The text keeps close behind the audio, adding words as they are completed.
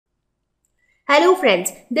Hello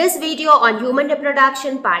friends, this video on human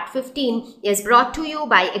reproduction part 15 is brought to you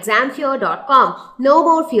by examfear.com. No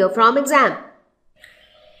more fear from exam.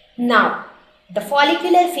 Now, the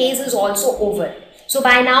follicular phase is also over. So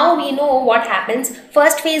by now we know what happens.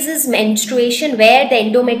 First phase is menstruation where the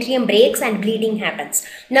endometrium breaks and bleeding happens.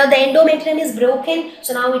 Now the endometrium is broken,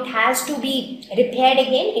 so now it has to be repaired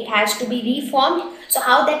again. It has to be reformed. So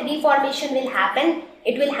how that reformation will happen?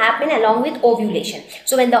 It will happen along with ovulation.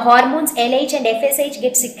 So when the hormones LH and FSH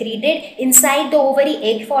get secreted inside the ovary,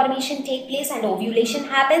 egg formation take place and ovulation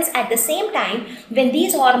happens. At the same time, when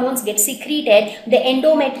these hormones get secreted, the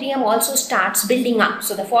endometrium also starts building up.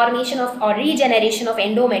 So the formation of or regeneration of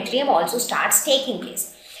endometrium also starts taking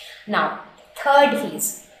place. Now, third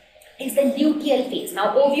phase is the luteal phase.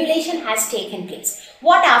 Now ovulation has taken place.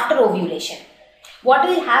 What after ovulation? What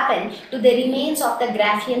will happen to the remains of the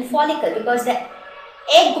Graafian follicle? Because the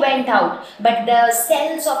egg went out, but the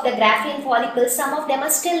cells of the Graafian follicle, some of them are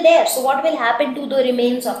still there. So what will happen to the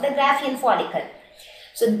remains of the Graafian follicle?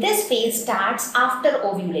 So this phase starts after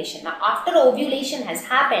ovulation. Now after ovulation has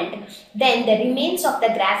happened, then the remains of the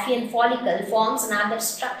Graafian follicle forms another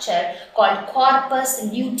structure called Corpus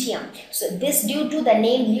Luteum. So this, due to the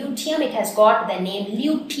name Luteum, it has got the name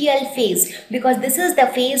Luteal Phase, because this is the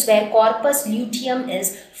phase where Corpus Luteum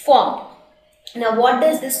is formed. Now what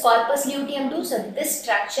does this corpus luteum do? So this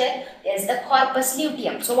structure is the corpus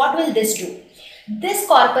luteum. So what will this do? This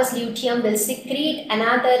corpus luteum will secrete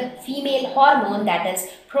another female hormone, that is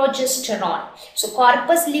progesterone. So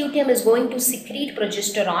corpus luteum is going to secrete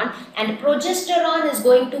progesterone, and progesterone is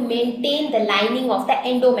going to maintain the lining of the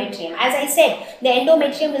endometrium. As I said, the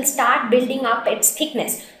endometrium will start building up its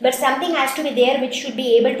thickness, but something has to be there which should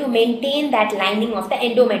be able to maintain that lining of the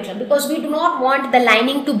endometrium, because we do not want the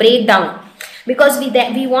lining to break down. Because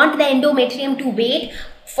we want the endometrium to wait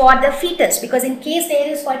for the fetus, because in case there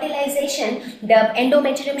is fertilization, the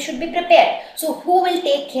endometrium should be prepared. So who will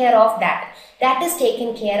take care of that? That is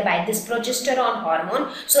taken care by this progesterone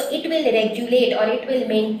hormone. So it will regulate or it will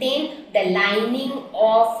maintain the lining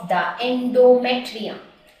of the endometrium.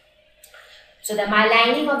 So the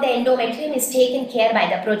lining of the endometrium is taken care by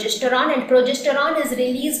the progesterone, and progesterone is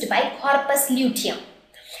released by corpus luteum.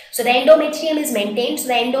 So the endometrium is maintained, so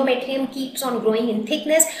the endometrium keeps on growing in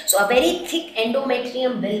thickness. So a very thick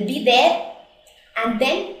endometrium will be there, and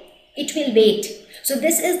then it will wait. So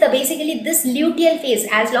this is the basically this luteal phase.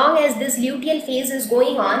 As long as this luteal phase is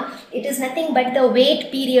going on, it is nothing but the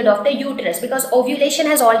wait period of the uterus, because ovulation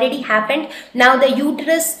has already happened. Now the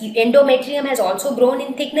uterus endometrium has also grown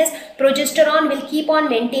in thickness. Progesterone will keep on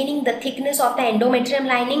maintaining the thickness of the endometrium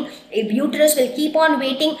lining. If uterus will keep on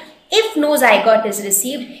waiting. If no zygote is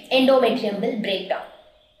received, endometrium will break down,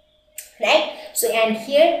 right? So and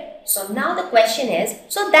here, so now the question is,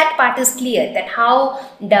 so that part is clear, that how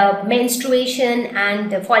the menstruation and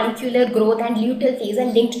the follicular growth and luteal phase are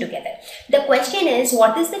linked together. The question is,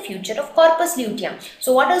 what is the future of corpus luteum?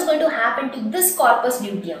 So what is going to happen to this corpus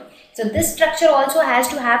luteum? So this structure also has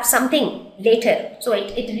to have something later. So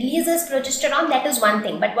it releases progesterone, that is one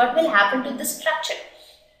thing, but what will happen to this structure?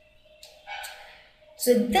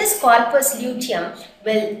 So this corpus luteum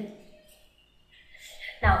will,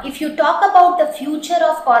 now if you talk about the future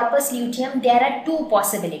of corpus luteum, there are two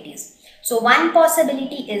possibilities. So one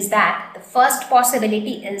possibility is that, the first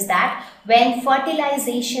possibility is that when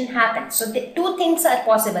fertilization happens, so the two things are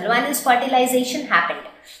possible. One is fertilization happened.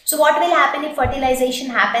 So what will happen if fertilization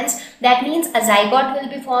happens? That means a zygote will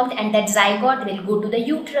be formed, and that zygote will go to the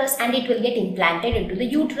uterus and it will get implanted into the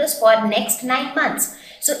uterus for next 9 months.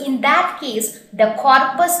 So in that case, the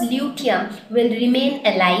corpus luteum will remain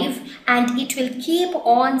alive and it will keep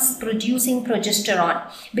on producing progesterone,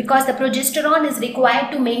 because the progesterone is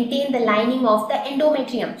required to maintain the lining of the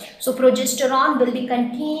endometrium. So progesterone will be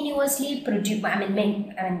continuously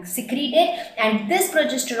secreted, and this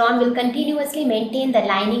progesterone will continuously maintain the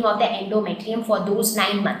lining of the endometrium for those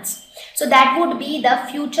 9 months. So that would be the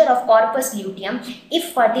future of corpus luteum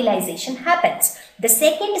if fertilization happens. The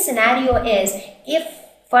second scenario is if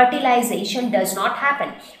fertilization does not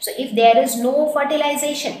happen. So if there is no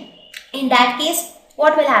fertilization, in that case,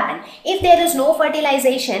 what will happen? If there is no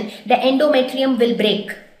fertilization, the endometrium will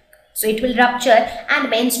break. So it will rupture and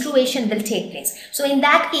menstruation will take place. So in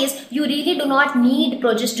that case, you really do not need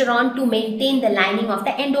progesterone to maintain the lining of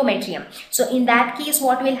the endometrium. So in that case,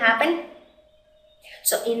 what will happen?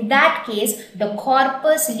 So in that case, the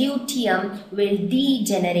corpus luteum will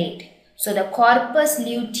degenerate. So the corpus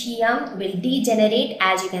luteum will degenerate,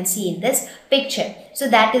 as you can see in this picture. So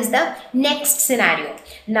that is the next scenario.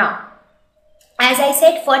 Now, As I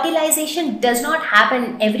said, fertilization does not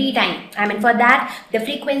happen every time. I mean, for that, the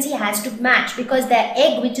frequency has to match, because the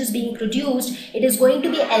egg which is being produced, it is going to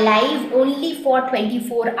be alive only for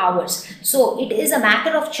 24 hours. So it is a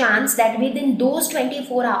matter of chance that within those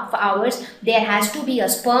 24 hours, there has to be a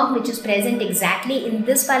sperm which is present exactly in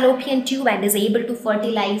this fallopian tube and is able to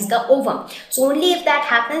fertilize the ovum. So only if that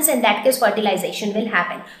happens, in that case, fertilization will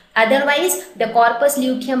happen. Otherwise, the corpus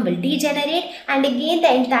luteum will degenerate, and again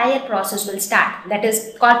the entire process will start. That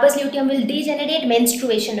is, corpus luteum will degenerate,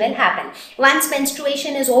 menstruation will happen. Once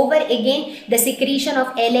menstruation is over, again the secretion of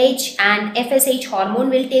LH and FSH hormone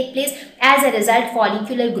will take place. As a result,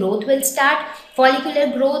 follicular growth will start.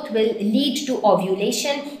 Follicular growth will lead to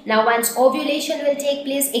ovulation. Now once ovulation will take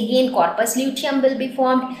place, again corpus luteum will be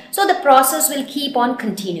formed. So the process will keep on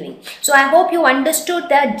continuing. So I hope you understood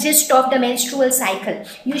the gist of the menstrual cycle.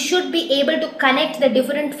 You should be able to connect the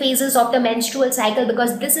different phases of the menstrual cycle,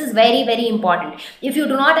 because this is very, very important. If you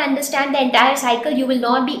do not understand the entire cycle, you will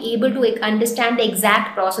not be able to understand the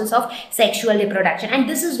exact process of sexual reproduction, and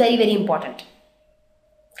this is very, very important.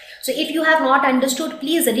 So if you have not understood,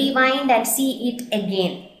 please rewind and see it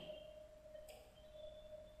again.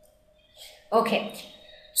 Okay.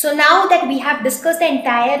 So now that we have discussed the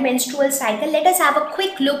entire menstrual cycle, let us have a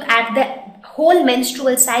quick look at the whole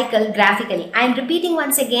menstrual cycle graphically. I am repeating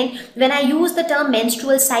once again, when I use the term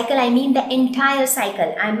menstrual cycle, I mean the entire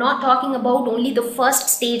cycle. I am not talking about only the first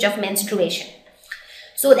stage of menstruation.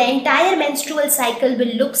 So the entire menstrual cycle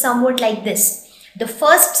will look somewhat like this. The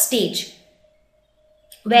first stage,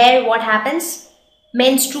 where what happens?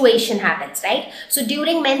 Menstruation happens, right? So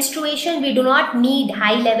during menstruation, we do not need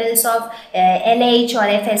high levels of LH or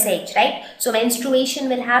FSH, right? So menstruation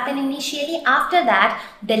will happen initially. After that,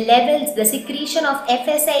 the secretion of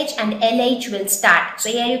FSH and LH will start. So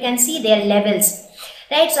here you can see their levels,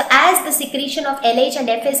 right? So as the secretion of LH and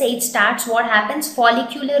FSH starts, what happens?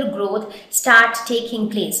 Follicular growth starts taking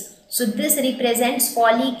place. So this represents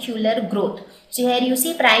follicular growth. So here you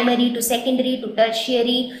see primary to secondary to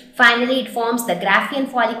tertiary. Finally, it forms the Graafian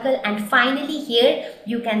follicle, and finally here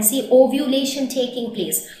you can see ovulation taking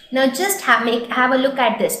place. Now just have a look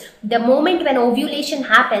at this. The moment when ovulation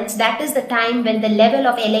happens, that is the time when the level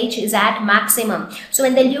of LH is at maximum. So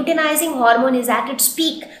when the luteinizing hormone is at its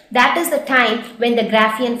peak, that is the time when the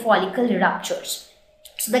Graafian follicle ruptures.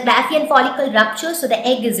 So the Graafian follicle ruptures, so the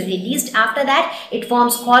egg is released. After that, it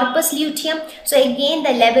forms corpus luteum. So again,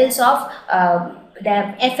 the levels of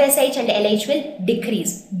the FSH and LH will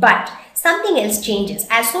decrease. But something else changes.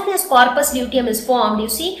 As soon as corpus luteum is formed, you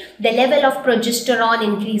see the level of progesterone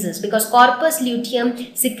increases, because corpus luteum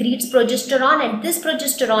secretes progesterone, and this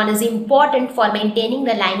progesterone is important for maintaining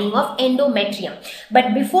the lining of endometrium.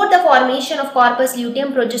 But before the formation of corpus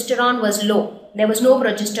luteum, progesterone was low. There was no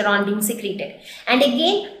progesterone being secreted. And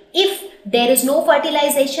again, if there is no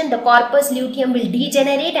fertilization, the corpus luteum will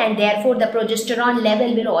degenerate, and therefore the progesterone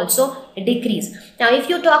level will also decrease. Now if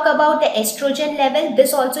you talk about the estrogen level,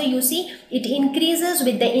 this also you see it increases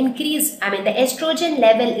with the increase. I mean, the estrogen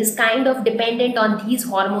level is kind of dependent on these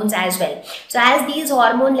hormones as well. So as these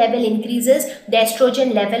hormone level increases, the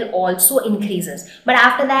estrogen level also increases. But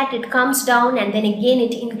after that it comes down, and then again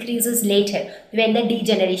it increases later when the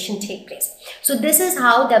degeneration takes place. So this is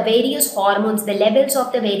how the various hormones, the levels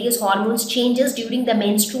of the various hormones changes during the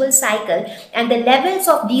menstrual cycle, and the levels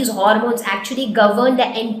of these hormones actually govern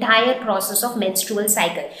the entire process of menstrual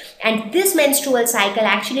cycle. And this menstrual cycle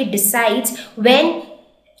actually decides when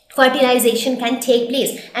fertilization can take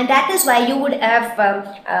place. And that is why you would have,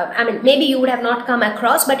 I mean, maybe you would have not come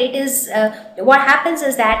across, but it is, what happens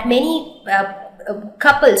is that many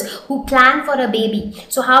couples who plan for a baby.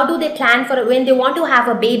 So how do they plan for when they want to have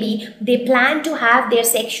a baby? They plan to have their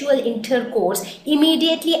sexual intercourse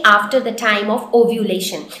immediately after the time of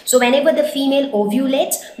ovulation. So whenever the female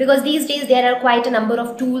ovulates, because these days there are quite a number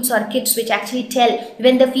of tools or kits which actually tell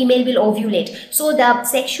when the female will ovulate. So the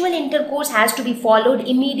sexual intercourse has to be followed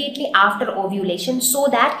immediately after ovulation, so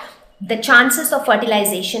that the chances of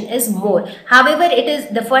fertilization is more. However, it is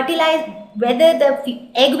the whether the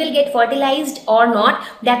egg will get fertilized or not,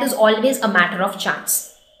 that is always a matter of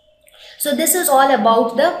chance. So this is all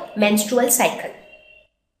about the menstrual cycle.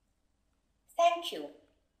 Thank you.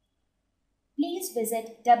 Please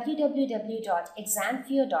visit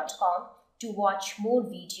www.examfear.com to watch more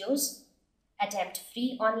videos, attempt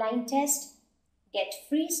free online test, get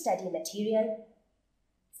free study material,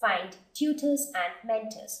 find tutors and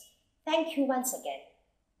mentors. Thank you once again.